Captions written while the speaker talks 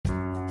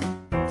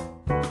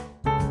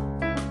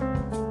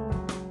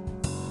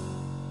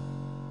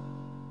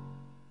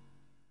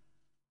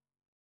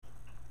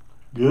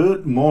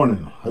Good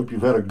morning. Hope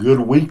you've had a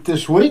good week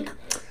this week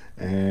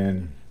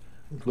and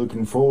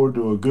looking forward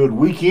to a good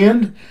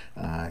weekend,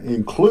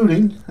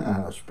 including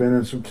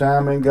spending some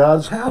time in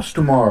God's house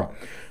tomorrow.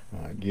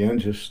 Again,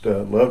 just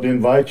love to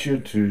invite you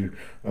to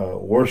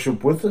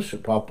worship with us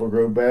at Poplar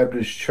Grove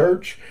Baptist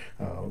Church.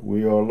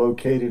 We are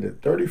located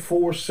at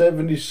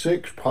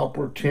 3476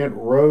 Poplar Tent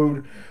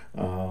Road,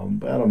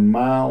 about a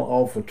mile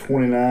off of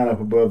 29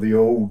 up above the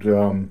old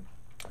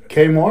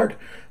Kmart,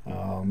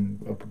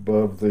 up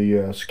above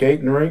the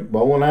skating rink,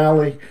 bowling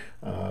alley,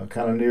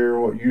 kind of near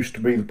what used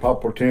to be the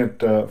Poplar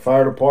Tent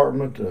Fire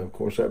Department. Of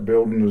course, that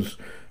building is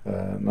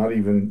not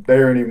even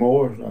there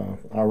anymore.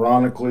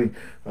 Ironically,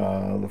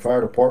 the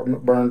fire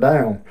department burned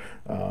down.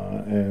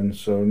 And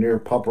so near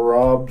Papa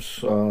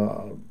Rob's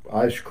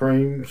ice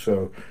cream.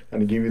 So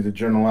kind of give you the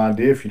general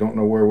idea if you don't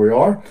know where we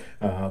are.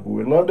 But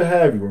we'd love to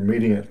have you. We're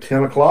meeting at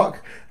 10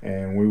 o'clock,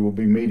 and we will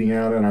be meeting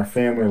out in our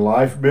Family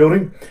Life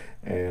building.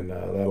 And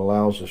that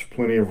allows us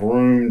plenty of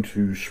room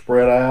to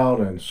spread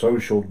out and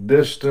social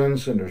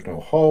distance, and there's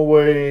no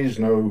hallways,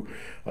 no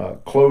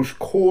close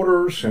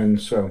quarters, and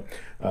so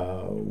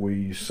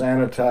we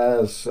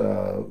sanitize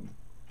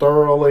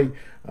thoroughly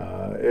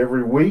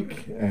every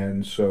week,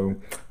 and so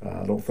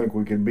I don't think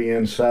we could be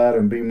inside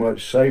and be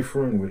much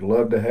safer, and we'd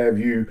love to have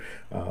you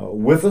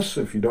with us.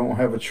 If you don't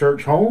have a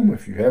church home,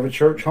 if you have a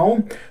church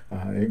home,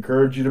 I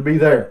encourage you to be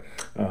there,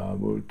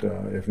 but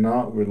if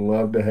not, we'd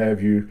love to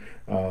have you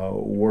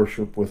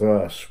worship with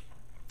us.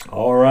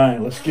 All right,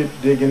 let's get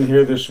digging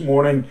here this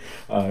morning.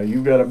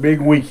 You've got a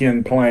big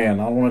weekend plan.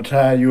 I don't want to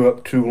tie you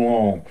up too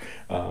long.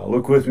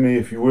 Look with me,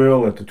 if you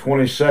will, at the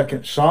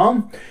 22nd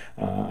Psalm.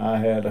 I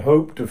had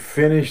hoped to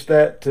finish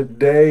that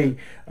today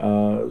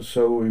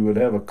so we would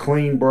have a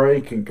clean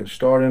break and could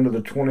start into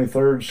the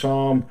 23rd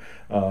Psalm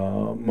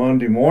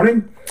Monday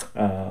morning,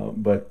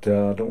 but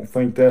I don't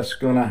think that's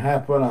going to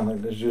happen. I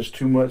think there's just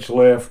too much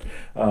left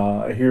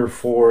here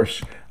for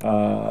us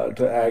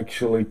to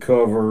actually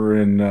cover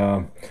in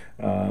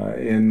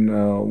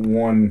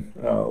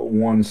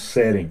one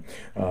setting.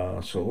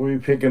 So we'll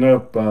be picking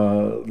up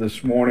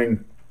this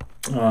morning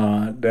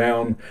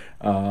down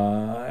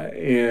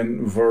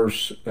in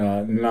verse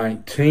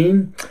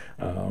 19.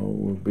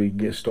 We'll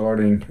be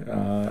starting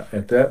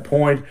at that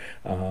point,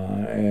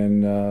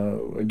 and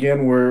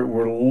again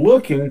we're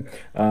looking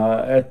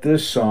at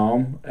this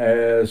psalm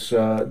as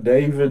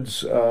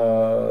David's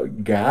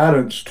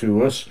guidance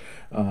to us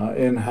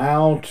in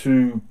how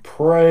to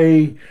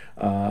pray,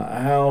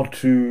 how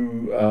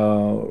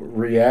to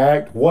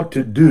react, what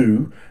to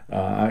do.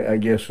 I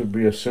guess would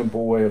be a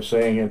simple way of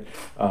saying it.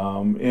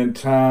 In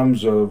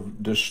times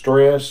of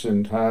distress,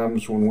 in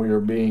times when we are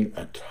being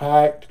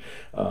attacked,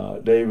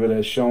 David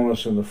has shown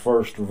us in the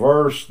first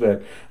verse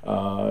that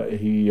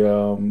he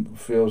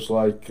feels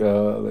like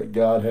that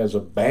God has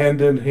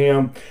abandoned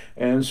him.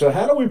 And so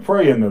how do we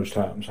pray in those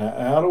times?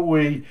 How do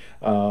we,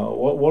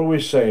 what do we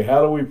say?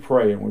 How do we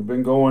pray? And we've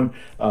been going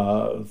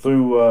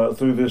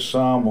through this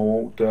psalm. I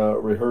won't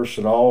rehearse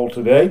it all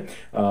today.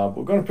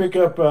 We're going to pick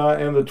up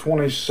in the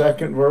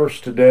 22nd verse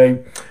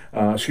today, the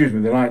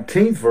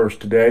 19th verse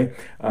today,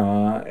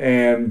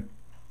 and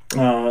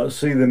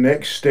see the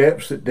next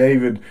steps that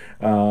David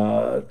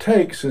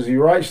takes as he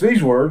writes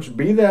these words.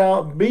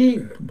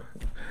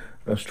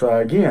 Let's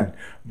try again.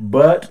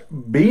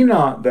 But be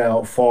not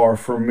thou far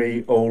from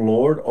me, O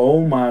Lord,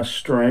 O my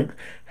strength,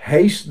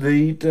 haste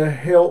thee to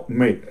help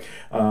me.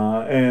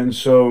 And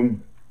so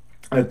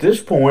at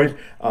this point,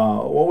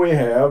 what we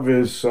have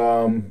is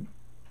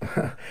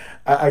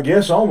I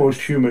guess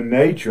almost human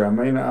nature. I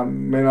may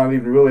not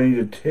even really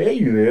need to tell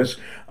you this,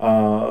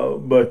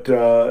 but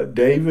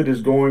David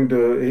is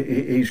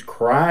he's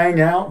crying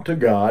out to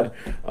God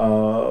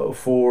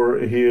for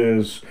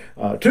his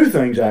two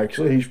things,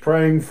 actually. He's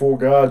praying for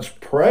God's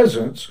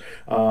presence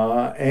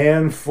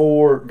and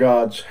for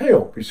God's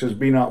help. He says,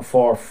 be not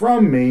far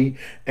from me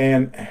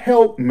and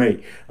help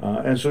me.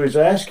 And so he's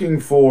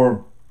asking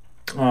for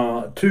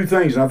two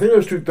things, and I think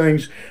those two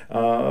things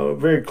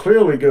very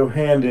clearly go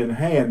hand in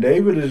hand.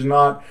 David is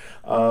not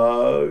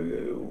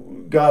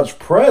God's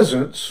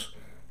presence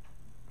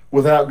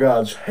without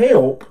God's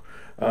help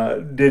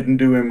didn't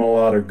do him a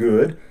lot of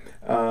good,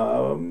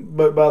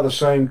 but by the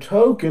same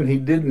token, he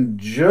didn't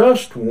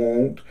just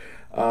want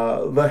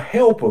the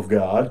help of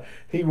God,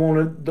 he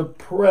wanted the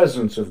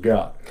presence of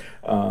God.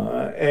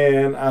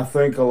 And I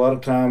think a lot of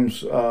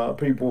times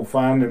people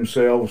find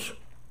themselves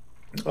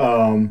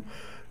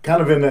kind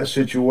of in that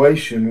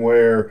situation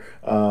where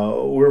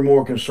we're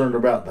more concerned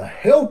about the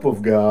help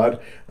of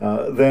God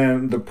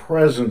than the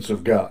presence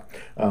of God.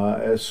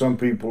 As some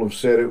people have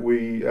said it,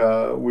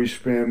 we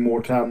spend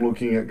more time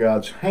looking at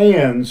God's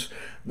hands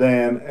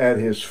than at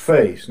his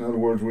face. In other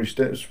words, we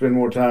spend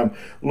more time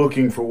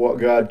looking for what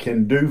God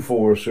can do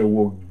for us or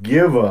will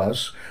give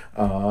us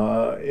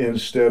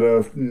instead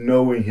of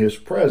knowing his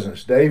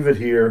presence. David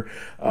here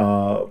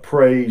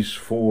prays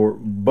for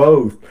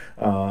both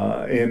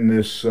in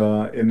this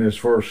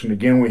verse. And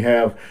again, we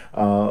have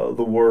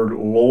the word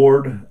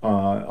Lord,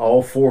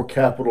 all 4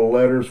 capital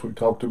letters. We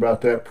talked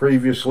about that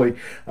previously,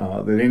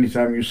 that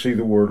anytime you see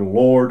the word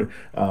Lord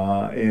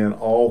in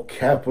all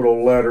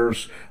capital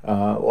letters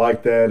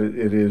like that,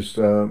 it is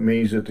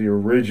means that the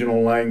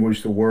original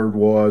language, the word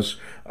was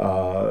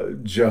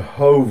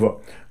Jehovah,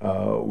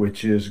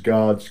 which is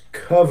God's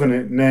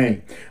covenant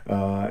name.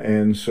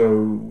 And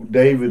so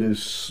David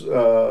is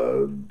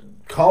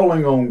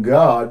calling on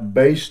God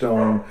based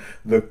on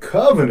the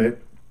covenant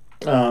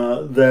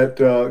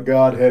that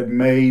God had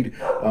made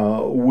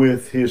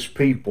with his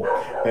people.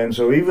 And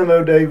so even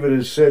though David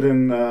has said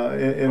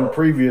in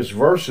previous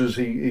verses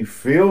he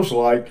feels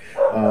like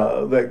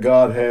that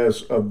God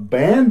has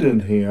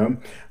abandoned him,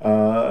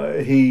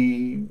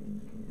 he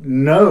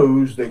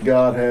knows that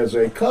God has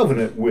a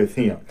covenant with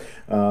him,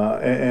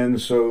 and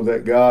so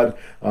that God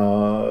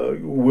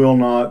will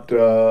not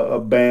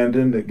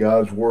abandon, that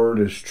God's word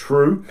is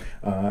true,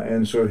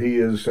 and so he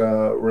is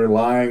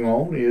relying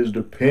on, he is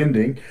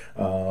depending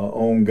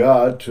on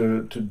God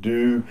to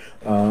do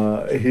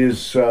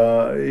his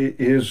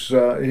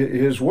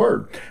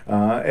word,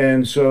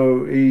 and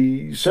so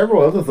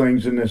several other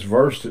things in this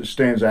verse that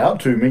stands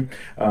out to me.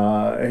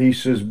 He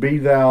says, "Be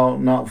thou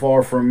not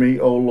far from me,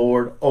 O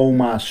Lord, O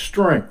my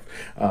strength."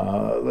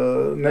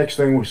 The next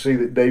thing we see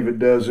that David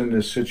does in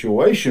this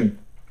situation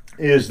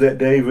is that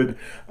David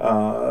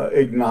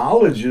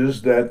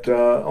acknowledges that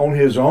on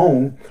his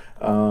own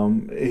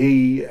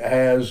he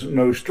has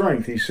no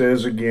strength. He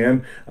says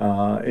again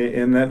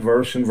in that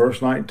verse, in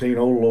verse 19,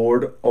 "O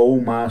Lord, O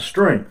my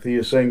strength." He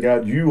is saying,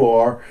 God, you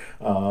are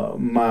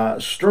my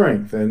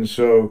strength. And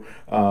so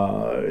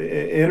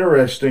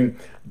interesting,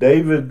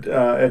 David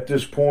at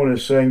this point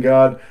is saying,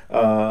 God,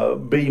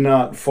 be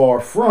not far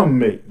from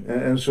me.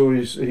 And so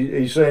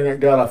he's saying that,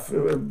 God,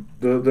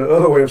 the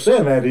other way of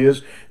saying that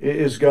is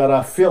God,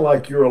 I feel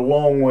like you're a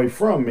long way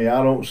from me.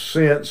 I don't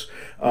sense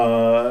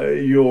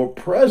your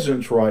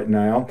presence right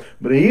now.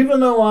 But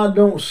even though I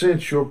don't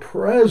sense your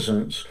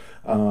presence,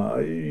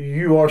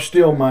 you are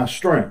still my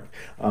strength.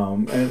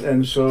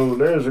 And so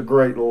there's a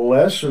great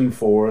lesson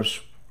for us,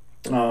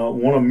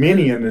 one of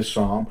many in this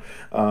psalm,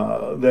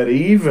 that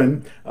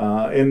even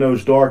in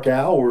those dark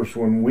hours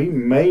when we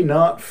may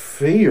not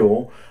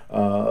feel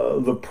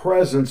the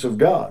presence of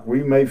God,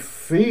 we may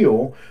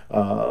feel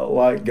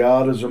like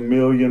God is a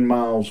million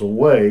miles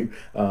away.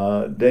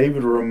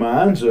 David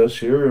reminds us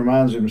here,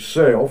 reminds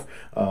himself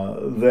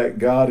that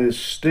God is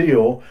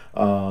still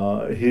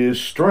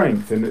his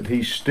strength, and that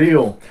he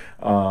still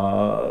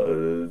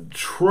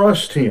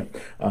trust him,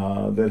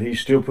 that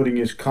he's still putting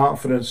his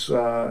confidence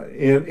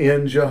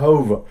in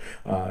Jehovah.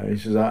 He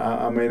says,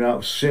 I may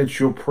not sense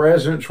your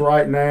presence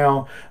right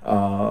now,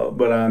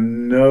 but I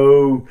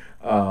know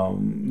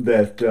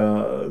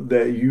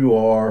that you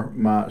are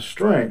my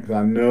strength.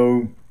 I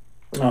know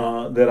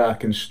that I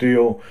can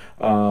still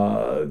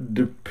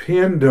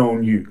depend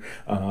on you.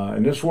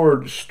 And this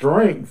word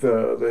strength,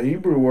 the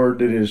Hebrew word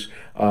that is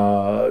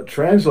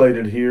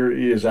translated here,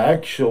 is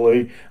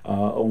actually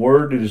a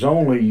word that is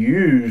only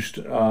used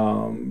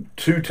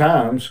 2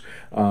 times,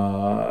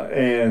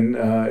 and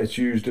it's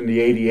used in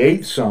the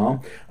 88th Psalm.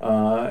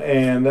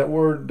 And that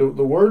word,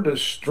 the word that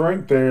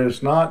strength there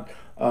is not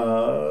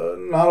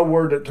a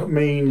word that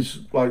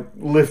means like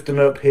lifting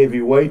up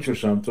heavy weights or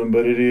something,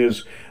 but it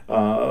is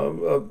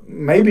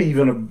maybe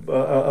even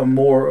a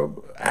more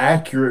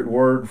accurate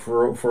word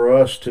for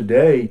us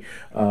today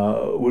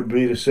would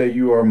be to say,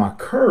 you are my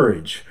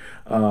courage.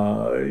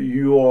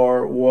 You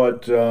are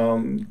what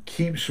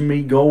keeps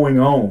me going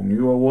on.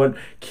 You are what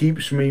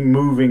keeps me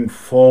moving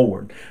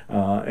forward.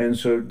 And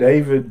so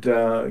David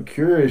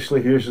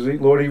curiously here says,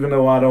 Lord, even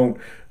though I don't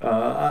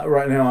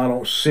right now I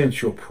don't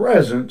sense your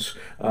presence,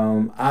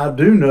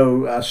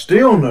 I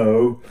still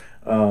know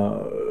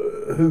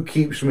who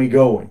keeps me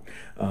going.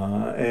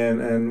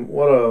 And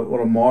what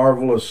a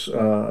marvelous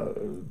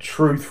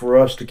truth for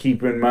us to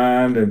keep in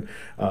mind, and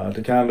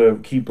to kind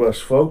of keep us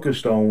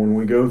focused on when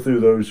we go through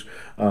those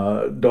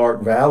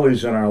dark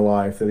valleys in our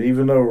life, that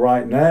even though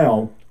right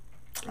now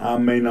I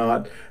may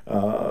not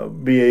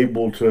be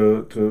able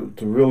to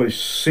really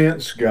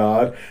sense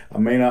God, I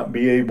may not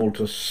be able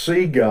to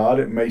see God,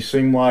 it may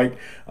seem like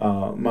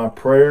my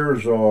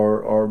prayers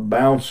are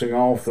bouncing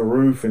off the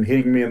roof and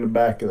hitting me in the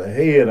back of the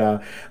head.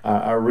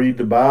 I read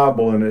the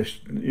Bible, and it's,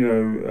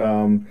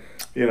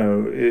 you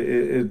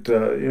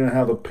know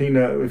how the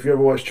peanut. If you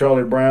ever watch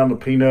Charlie Brown, the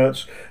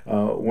Peanuts,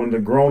 when the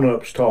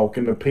grown-ups talk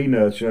in the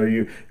Peanuts,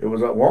 it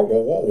was like wah, wah,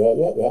 wah, wah,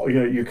 wah, wah.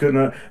 You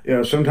couldn't.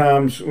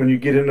 Sometimes when you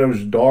get in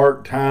those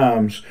dark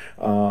times,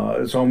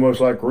 it's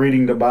almost like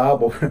reading the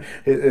Bible.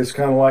 It's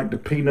kind of like the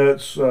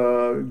Peanuts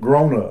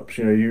grown-ups.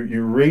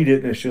 You read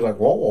it and it's just like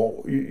wah,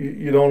 wah.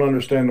 You don't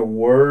understand the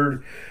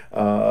word.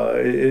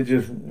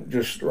 It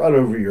just right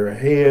over your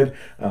head.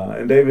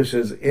 And David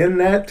says, in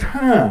that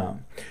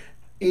time,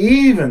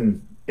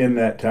 even in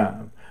that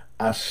time,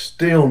 I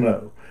still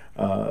know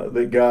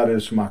that God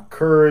is my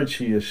courage.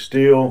 He is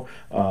still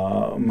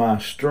my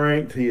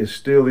strength. He is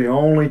still the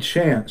only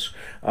chance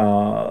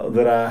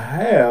that I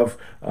have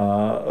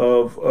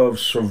of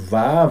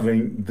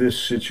surviving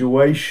this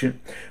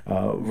situation.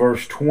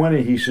 Verse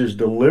 20, he says,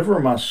 deliver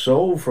my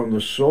soul from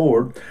the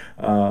sword,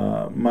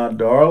 my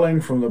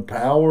darling from the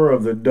power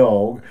of the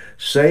dog.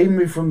 Save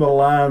me from the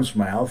lion's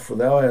mouth, for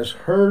thou hast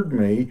heard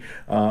me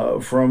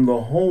from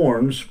the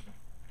horns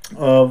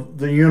of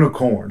the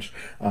unicorns.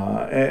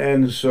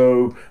 And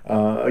so,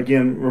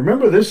 again,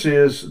 remember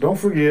don't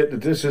forget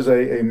that this is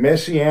a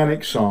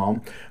messianic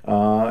psalm.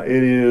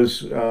 It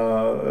is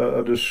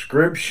a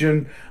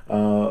description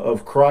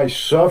of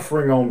Christ's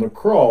suffering on the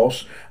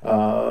cross,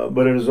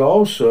 but it is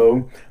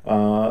also,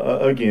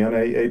 again,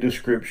 a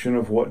description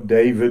of what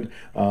David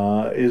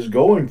is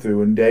going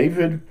through. And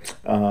David,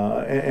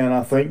 and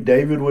I think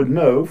David would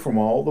know from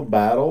all the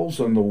battles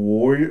and the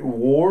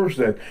wars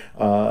that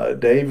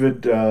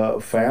David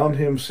found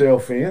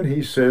himself in,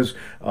 he says,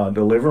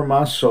 deliver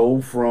my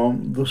soul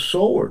from the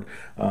sword.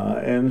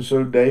 And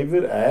so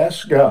David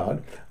asked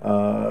God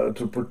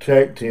to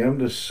protect him,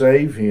 to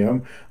save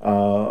him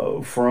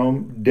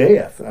from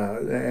death.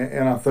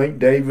 And I think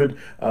David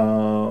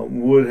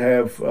would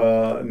have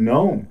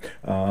known,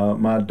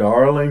 my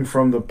darling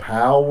from the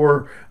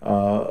power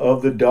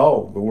of the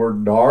dog. The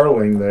word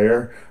darling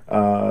there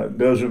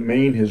doesn't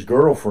mean his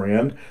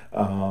girlfriend.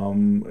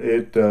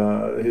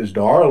 His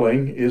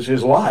darling is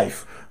his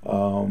life.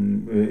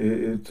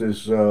 It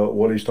is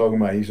what he's talking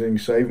about. He's saying,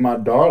 save my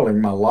darling,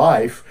 my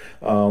life,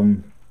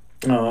 from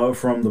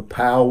the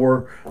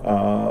power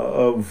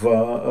of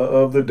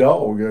the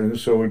dog. And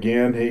so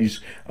again, he's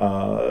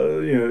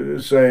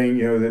saying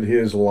that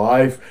his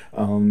life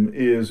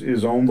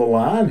is on the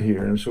line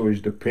here, and so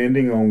he's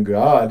depending on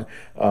God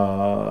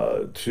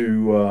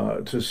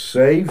to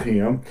save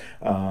him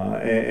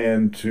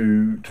and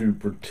to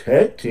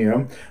protect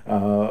him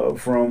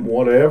from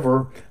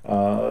whatever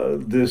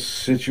this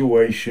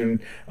situation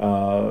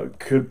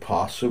could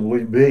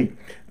possibly be.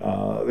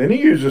 Then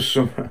he uses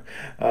some,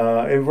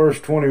 in verse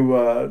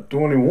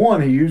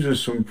 21, he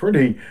uses some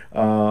pretty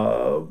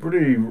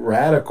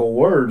radical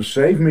words.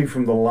 Save me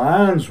from the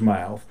lion's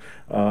mouth,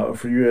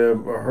 for you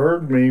have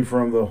heard me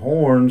from the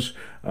horns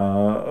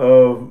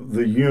of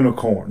the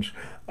unicorns.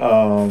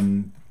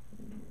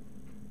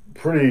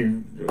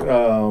 Pretty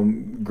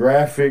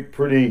graphic,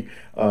 pretty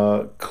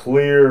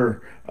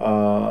clear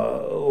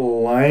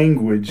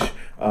language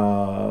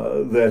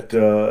that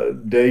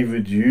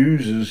David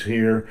uses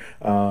here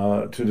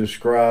to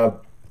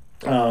describe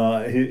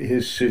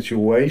his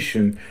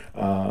situation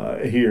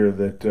here,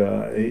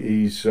 that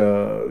he's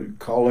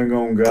calling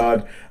on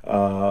God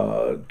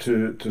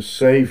to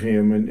save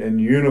him.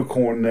 And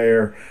unicorn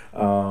there,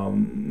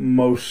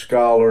 most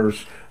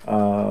scholars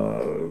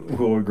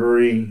will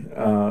agree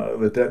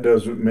that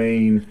doesn't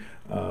mean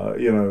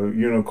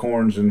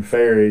unicorns and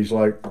fairies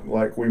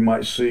like we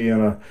might see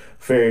in a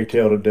fairy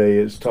tale today.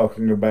 It's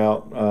talking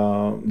about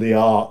the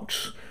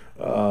ox,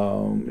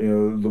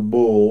 the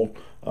bull.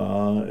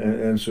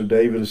 And so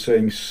David is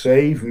saying,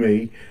 save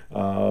me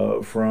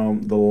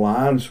from the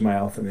lion's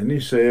mouth. And then he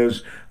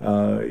says,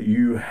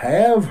 you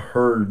have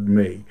heard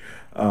me.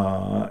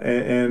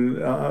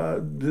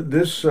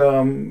 This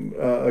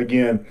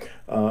again,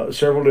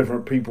 several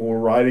different people were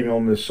writing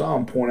on this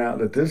psalm point out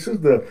that this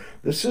is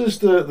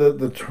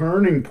the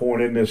turning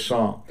point in this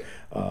psalm.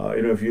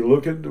 If you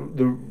look at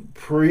the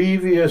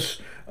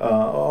previous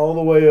all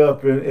the way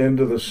up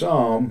into the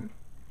psalm,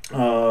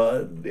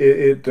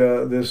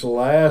 this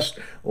last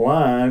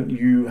line,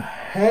 you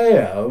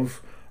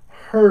have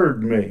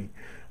heard me.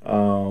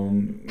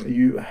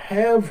 You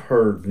have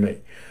heard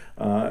me.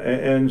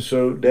 And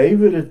so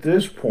David at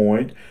this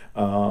point,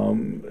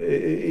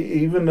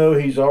 even though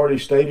he's already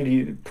stated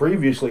he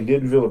previously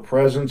didn't feel the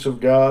presence of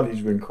God,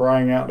 he's been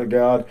crying out to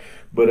God,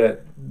 but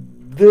at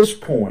this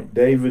point,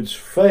 David's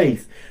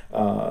faith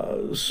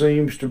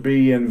seems to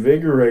be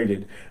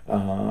invigorated,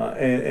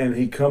 and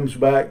he comes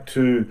back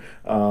to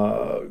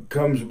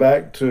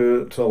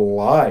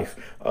life.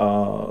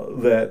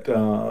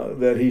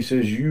 That he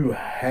says, you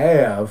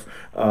have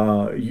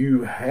heard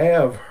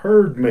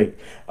me,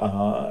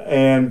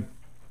 and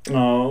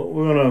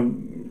we're gonna.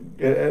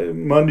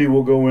 Monday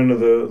we'll go into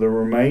the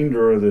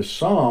remainder of this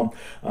psalm,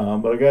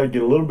 but I got to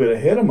get a little bit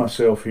ahead of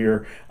myself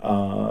here.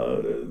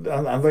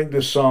 I think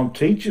this psalm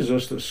teaches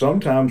us that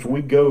sometimes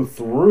we go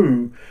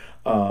through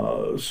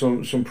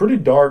some pretty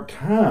dark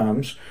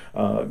times,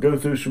 go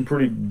through some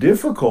pretty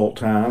difficult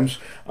times,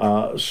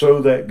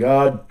 so that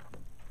God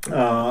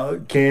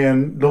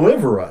can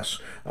deliver us,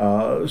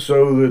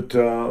 so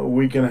that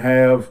we can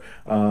have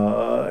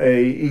a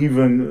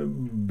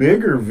even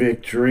bigger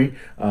victory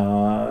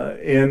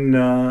in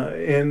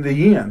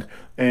the end.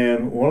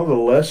 And one of the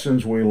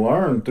lessons we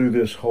learn through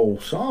this whole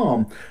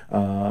psalm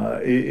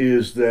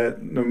is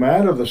that no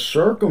matter the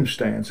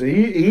circumstance,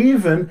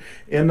 even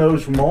in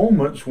those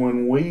moments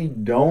when we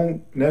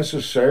don't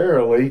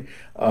necessarily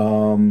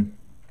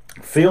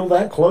feel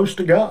that close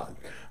to God,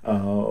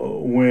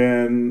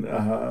 when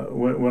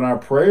our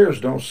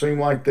prayers don't seem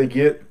like they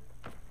get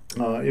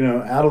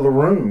out of the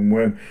room,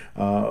 when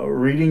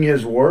reading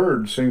His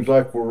Word seems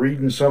like we're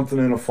reading something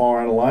in a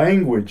foreign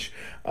language.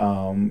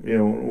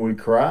 We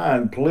cry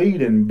and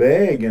plead and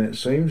beg, and it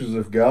seems as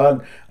if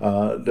God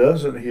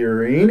doesn't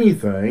hear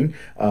anything.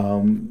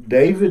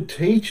 David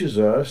teaches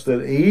us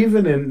that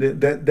even in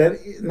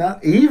that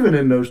not even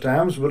in those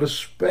times, but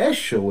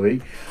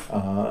especially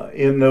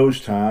in those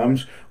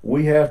times,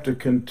 we have to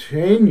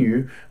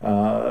continue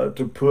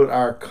to put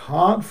our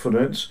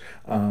confidence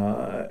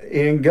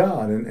in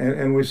God.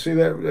 And we see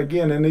that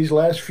again in these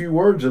last few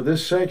words of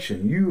this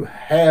section. You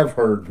have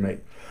heard me.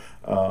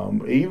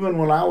 Even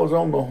when I was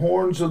on the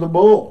horns of the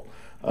bull,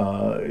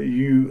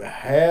 you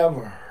have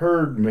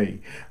heard me,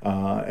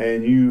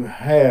 and you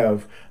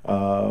have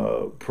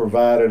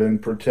provided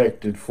and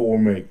protected for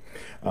me.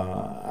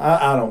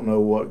 I don't know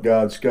what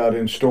God's got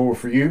in store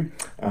for you.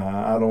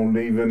 I don't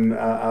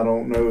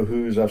know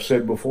who, as I've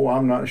said before,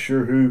 I'm not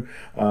sure who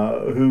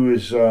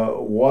is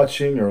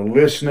watching or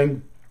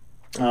listening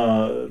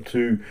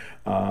to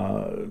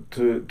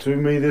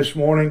me this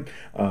morning,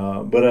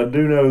 but I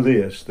do know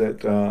this,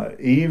 that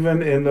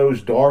even in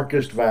those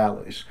darkest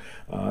valleys,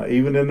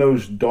 even in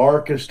those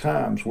darkest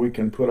times, we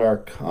can put our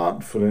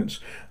confidence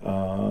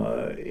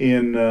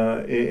in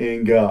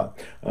God.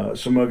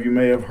 Some of you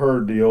may have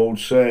heard the old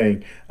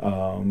saying,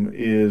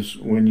 is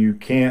when you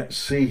can't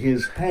see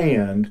His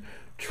hand,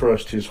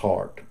 trust His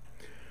heart.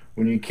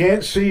 When you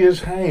can't see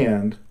His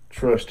hand,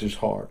 trust His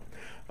heart.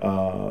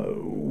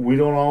 We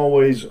don't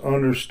always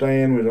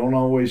understand. We don't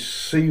always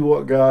see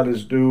what God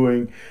is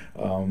doing.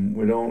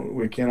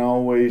 We can't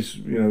always,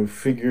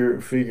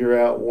 figure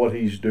out what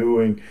He's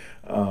doing.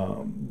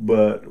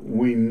 But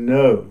we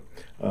know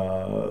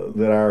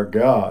that our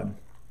God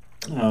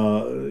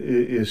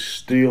is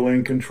still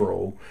in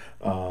control,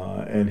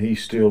 and He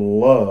still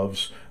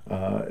loves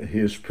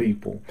His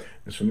people.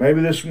 And so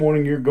maybe this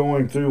morning you're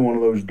going through one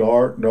of those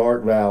dark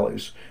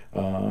valleys,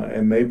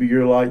 and maybe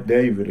you're like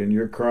David and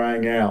you're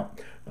crying out,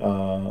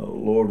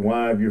 Lord,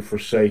 why have you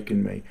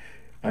forsaken me?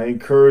 I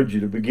encourage you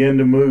to begin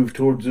to move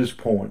towards this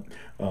point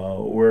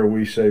where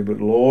we say, but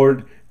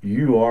Lord,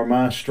 you are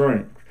my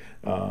strength.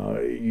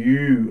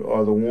 You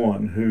are the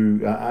one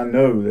who I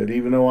know that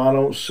even though I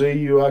don't see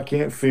you, I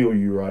can't feel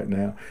you right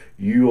now.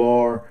 You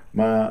are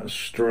my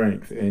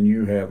strength, and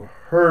you have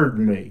heard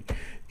me,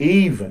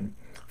 even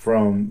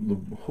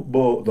from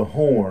the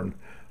horn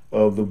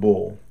of the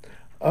bull.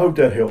 I hope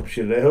that helps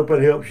you today. I hope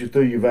that helps you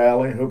through your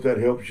valley. I hope that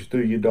helps you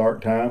through your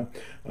dark time.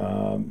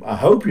 I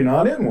hope you're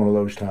not in one of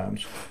those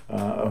times.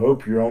 I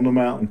hope you're on the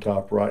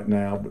mountaintop right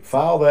now, but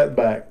file that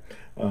back.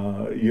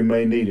 You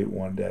may need it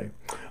one day.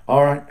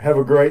 All right, have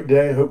a great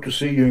day. Hope to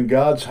see you in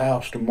God's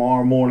house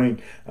tomorrow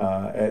morning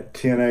at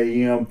 10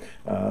 a.m.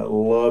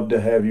 Love to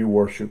have you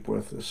worship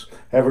with us.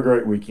 Have a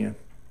great weekend.